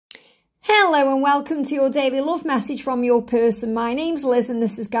Hello and welcome to your daily love message from your person. My name's Liz and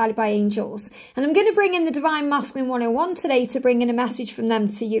this is Guided by Angels. And I'm going to bring in the Divine Masculine 101 today to bring in a message from them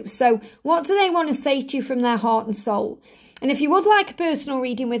to you. So what do they want to say to you from their heart and soul? And if you would like a personal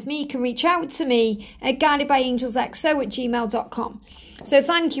reading with me, you can reach out to me at guidedbyangelsxo@gmail.com. So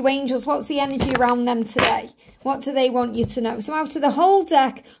thank you, angels. What's the energy around them today? What do they want you to know? So out of the whole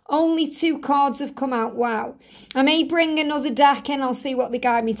deck, only 2 cards have come out. Wow. I may bring another deck in. I'll see what they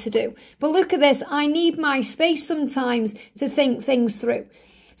guide me to do. But look at this. I need my space sometimes to think things through.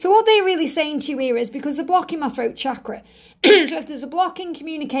 So what they're really saying to you here is, because they're blocking my throat chakra. So if there's a block in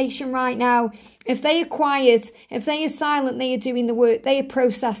communication right now, if they are quiet, if they are silent, they are doing the work, they are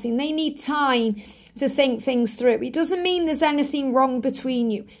processing, they need time to think things through. It doesn't mean there's anything wrong between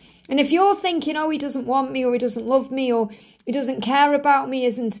you. And if you're thinking, oh, he doesn't want me, or he doesn't love me, or he doesn't care about me,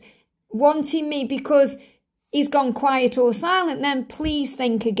 isn't wanting me because he's gone quiet or silent, then please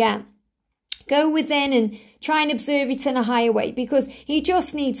think again. Go within and try and observe it in a higher way, because he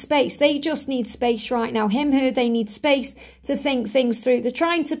just needs space. They just need space right now. Him, her, they need space to think things through. They're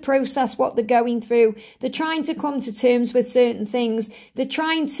trying to process what they're going through. They're trying to come to terms with certain things. They're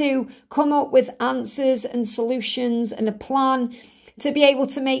trying to come up with answers and solutions and a plan to be able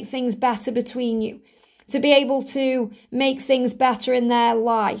to make things better between you, to be able to make things better in their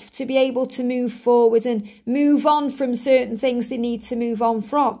life, to be able to move forward and move on from certain things they need to move on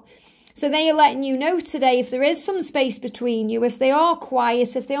from. So they are letting you know today, if there is some space between you, if they are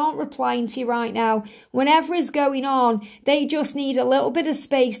quiet, if they aren't replying to you right now, whenever is going on, they just need a little bit of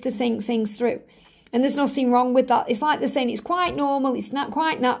space to think things through. And there's nothing wrong with that. It's like they're saying it's quite normal, it's not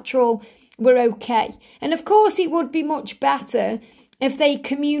quite natural, we're okay. And of course it would be much better if they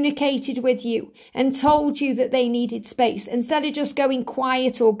communicated with you and told you that they needed space, instead of just going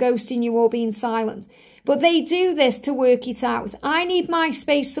quiet or ghosting you or being silent. But they do this to work it out. I need my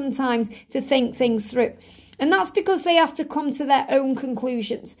space sometimes to think things through. And that's because they have to come to their own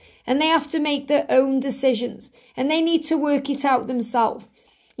conclusions and they have to make their own decisions and they need to work it out themselves.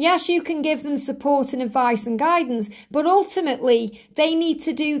 Yes, you can give them support and advice and guidance, but ultimately they need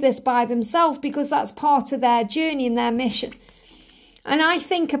to do this by themselves, because that's part of their journey and their mission. And I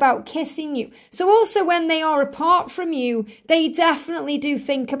think about kissing you. So also when they are apart from you, they definitely do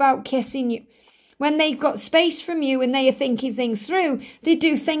think about kissing you. When they've got space from you and they are thinking things through, they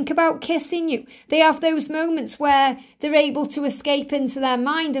do think about kissing you. They have those moments where they're able to escape into their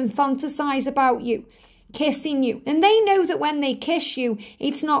mind and fantasize about you, kissing you. And they know that when they kiss you,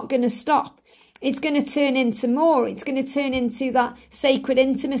 it's not going to stop. It's going to turn into more. It's going to turn into that sacred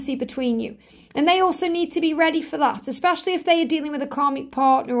intimacy between you. And they also need to be ready for that, especially if they are dealing with a karmic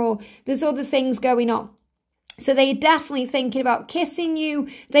partner or there's other things going on. So they are definitely thinking about kissing you.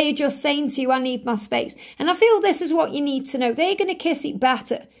 They are just saying to you, I need my space. And I feel this is what you need to know. They're going to kiss it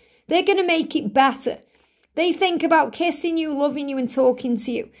better. They're going to make it better. They think about kissing you, loving you and talking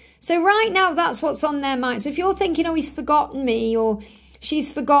to you. So right now, that's what's on their mind. So if you're thinking, oh, he's forgotten me or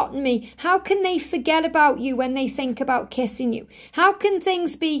she's forgotten me, how can they forget about you when they think about kissing you? How can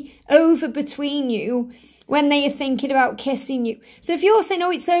things be over between you when they are thinking about kissing you? So if you're saying, oh,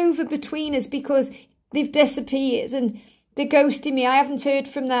 it's over between us because they've disappeared and they're ghosting me, I haven't heard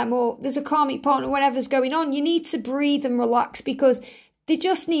from them, or there's a karmic partner, whatever's going on, you need to breathe and relax, because they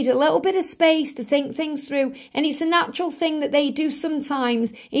just need a little bit of space to think things through. And it's a natural thing that they do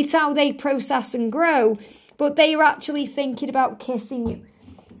sometimes. It's how they process and grow. But they are actually thinking about kissing you.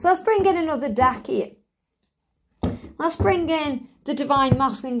 So let's bring in another deck here. Let's bring in the Divine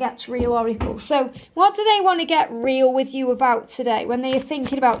Masculine Gets Real Oracle. So what do they want to get real with you about today? When they are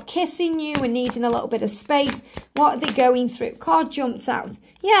thinking about kissing you and needing a little bit of space, what are they going through? Card jumped out.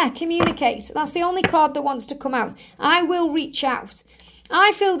 Yeah, communicate. That's the only card that wants to come out. I will reach out.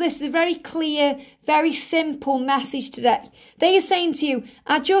 I feel this is a very clear, very simple message today. They are saying to you,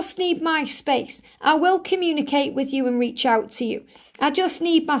 I just need my space. I will communicate with you and reach out to you. I just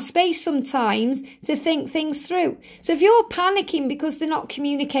need my space sometimes to think things through. So if you're panicking because they're not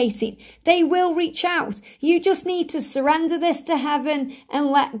communicating, they will reach out. You just need to surrender this to heaven and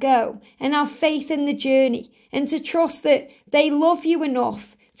let go and have faith in the journey and to trust that they love you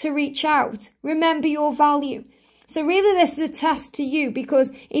enough to reach out. Remember your value. So really this is a test to you,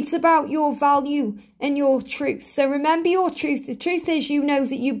 because it's about your value and your truth. So remember your truth. The truth is, you know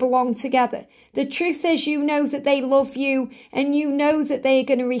that you belong together. The truth is, you know that they love you and you know that they are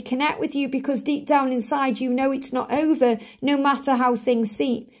going to reconnect with you, because deep down inside you know it's not over, no matter how things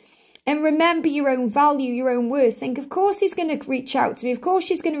seem. And remember your own value, your own worth. Think, of course he's going to reach out to me. Of course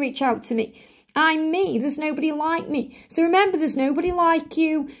she's going to reach out to me. I'm me. There's nobody like me. So remember, there's nobody like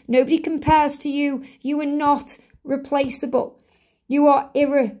you. Nobody compares to you. You are not replaceable. You are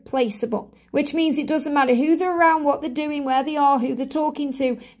irreplaceable, which means it doesn't matter who they're around, what they're doing, where they are, who they're talking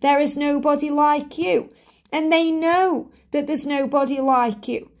to. There is nobody like you. And they know that there's nobody like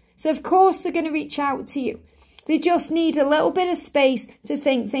you. So of course they're going to reach out to you. They just need a little bit of space to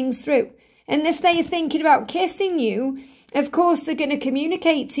think things through. And if they are thinking about kissing you, of course they're going to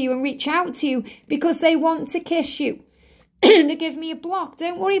communicate to you and reach out to you because they want to kiss you. To give me a block.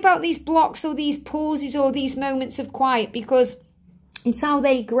 Don't worry about these blocks or these pauses or these moments of quiet, because it's how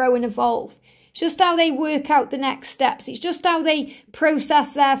they grow and evolve. It's just how they work out the next steps. It's just how they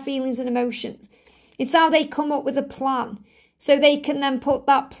process their feelings and emotions. It's how they come up with a plan so they can then put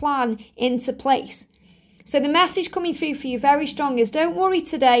that plan into place. So the message coming through for you very strong is don't worry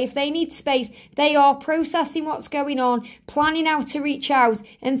today. If they need space, they are processing what's going on, planning how to reach out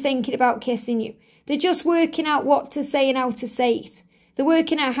and thinking about kissing you. They're just working out what to say and how to say it. They're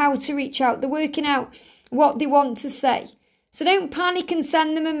working out how to reach out. They're working out what they want to say. So don't panic and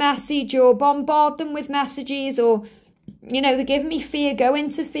send them a message or bombard them with messages or, they're giving me fear. Go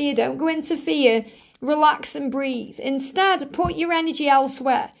into fear. Don't go into fear. Relax and breathe. Instead, put your energy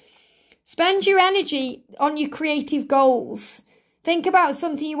elsewhere. Spend your energy on your creative goals. Think about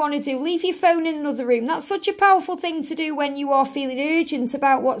something you want to do. Leave your phone in another room. That's such a powerful thing to do when you are feeling urgent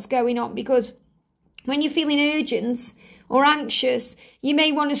about what's going on, because when you're feeling urgent or anxious, you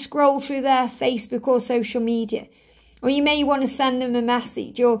may want to scroll through their Facebook or social media. Or you may want to send them a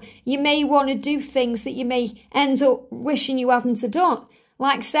message, or you may want to do things that you may end up wishing you hadn't done,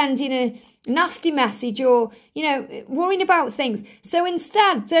 like sending a nasty message or, worrying about things. So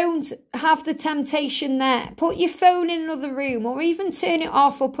instead, don't have the temptation there. Put your phone in another room, or even turn it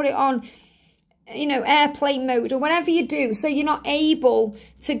off or put it on, airplane mode or whatever you do, so you're not able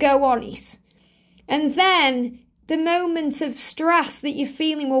to go on it. And then the moment of stress that you're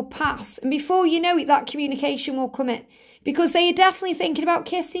feeling will pass. And before you know it, that communication will come in. Because they are definitely thinking about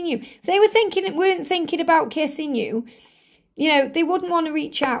kissing you. If they weren't thinking about kissing you, they wouldn't want to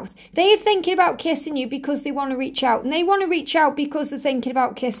reach out. They are thinking about kissing you because they want to reach out. And they want to reach out because they're thinking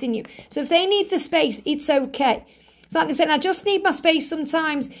about kissing you. So if they need the space, it's okay. It's like they said, I just need my space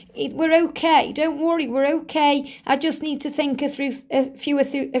sometimes. We're okay. Don't worry, we're okay. I just need to think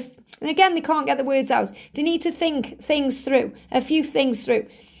and again, they can't get the words out. They need to think things through, a few things through.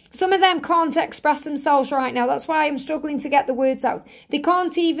 Some of them can't express themselves right now. That's why I'm struggling to get the words out. They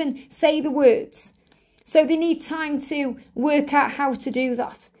can't even say the words. So they need time to work out how to do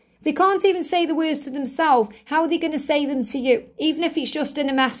that. If they can't even say the words to themselves, how are they going to say them to you? Even if it's just in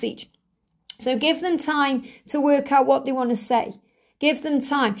a message. So give them time to work out what they want to say. Give them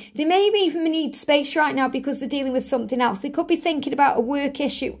time. They may even need space right now because they're dealing with something else. They could be thinking about a work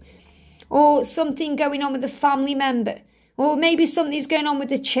issue, or something going on with a family member, or maybe something's going on with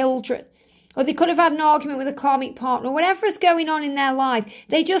the children, or they could have had an argument with a karmic partner, or whatever is going on in their life.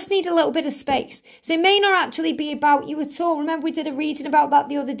 They just need a little bit of space. So it may not actually be about you at all. Remember, we did a reading about that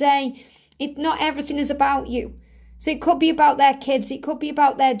the other day. Not everything is about you. So it could be about their kids, it could be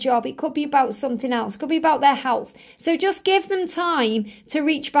about their job, it could be about something else, it could be about their health. So just give them time to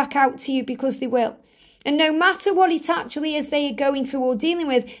reach back out to you, because they will. And no matter what it actually is they are going through or dealing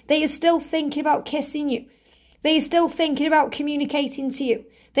with, they are still thinking about kissing you. They are still thinking about communicating to you.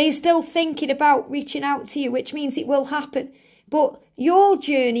 They are still thinking about reaching out to you, which means it will happen. But your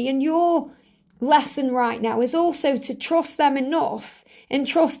journey and your lesson right now is also to trust them enough and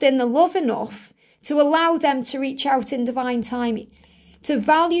trust in the love enough to allow them to reach out in divine timing. To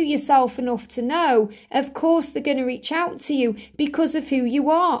value yourself enough to know, of course, they're going to reach out to you because of who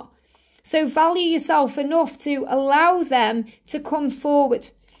you are. So value yourself enough to allow them to come forward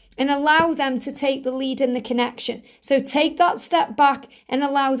and allow them to take the lead in the connection. So take that step back and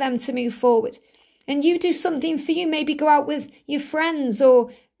allow them to move forward. And you do something for you. Maybe go out with your friends or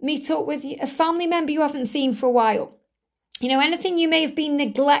meet up with a family member you haven't seen for a while. Anything you may have been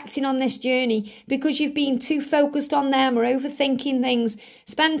neglecting on this journey because you've been too focused on them or overthinking things,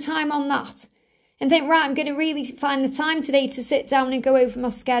 spend time on that. And think, right, I'm going to really find the time today to sit down and go over my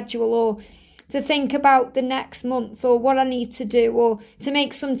schedule, or to think about the next month, or what I need to do, or to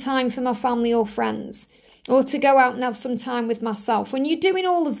make some time for my family or friends, or to go out and have some time with myself. When you're doing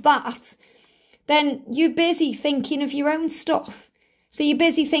all of that, then you're busy thinking of your own stuff. So you're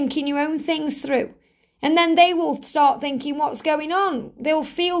busy thinking your own things through. And then they will start thinking, what's going on? They'll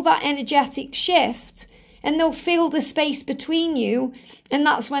feel that energetic shift, and they'll feel the space between you, and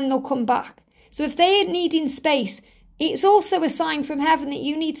that's when they'll come back. So if they're needing space, it's also a sign from heaven that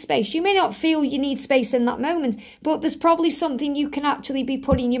you need space. You may not feel you need space in that moment, but there's probably something you can actually be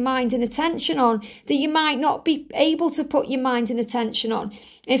putting your mind and attention on that you might not be able to put your mind and attention on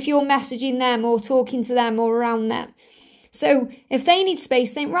if you're messaging them or talking to them or around them. So if they need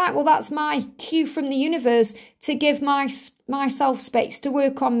space, think, right, well, that's my cue from the universe to give myself space to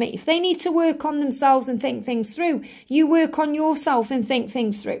work on me. If they need to work on themselves and think things through, you work on yourself and think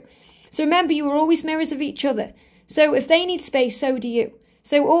things through. So remember, you are always mirrors of each other. So if they need space, so do you.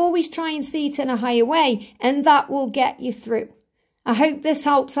 So always try and see it in a higher way, and that will get you through. I hope this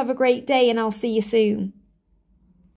helps. Have a great day, and I'll see you soon.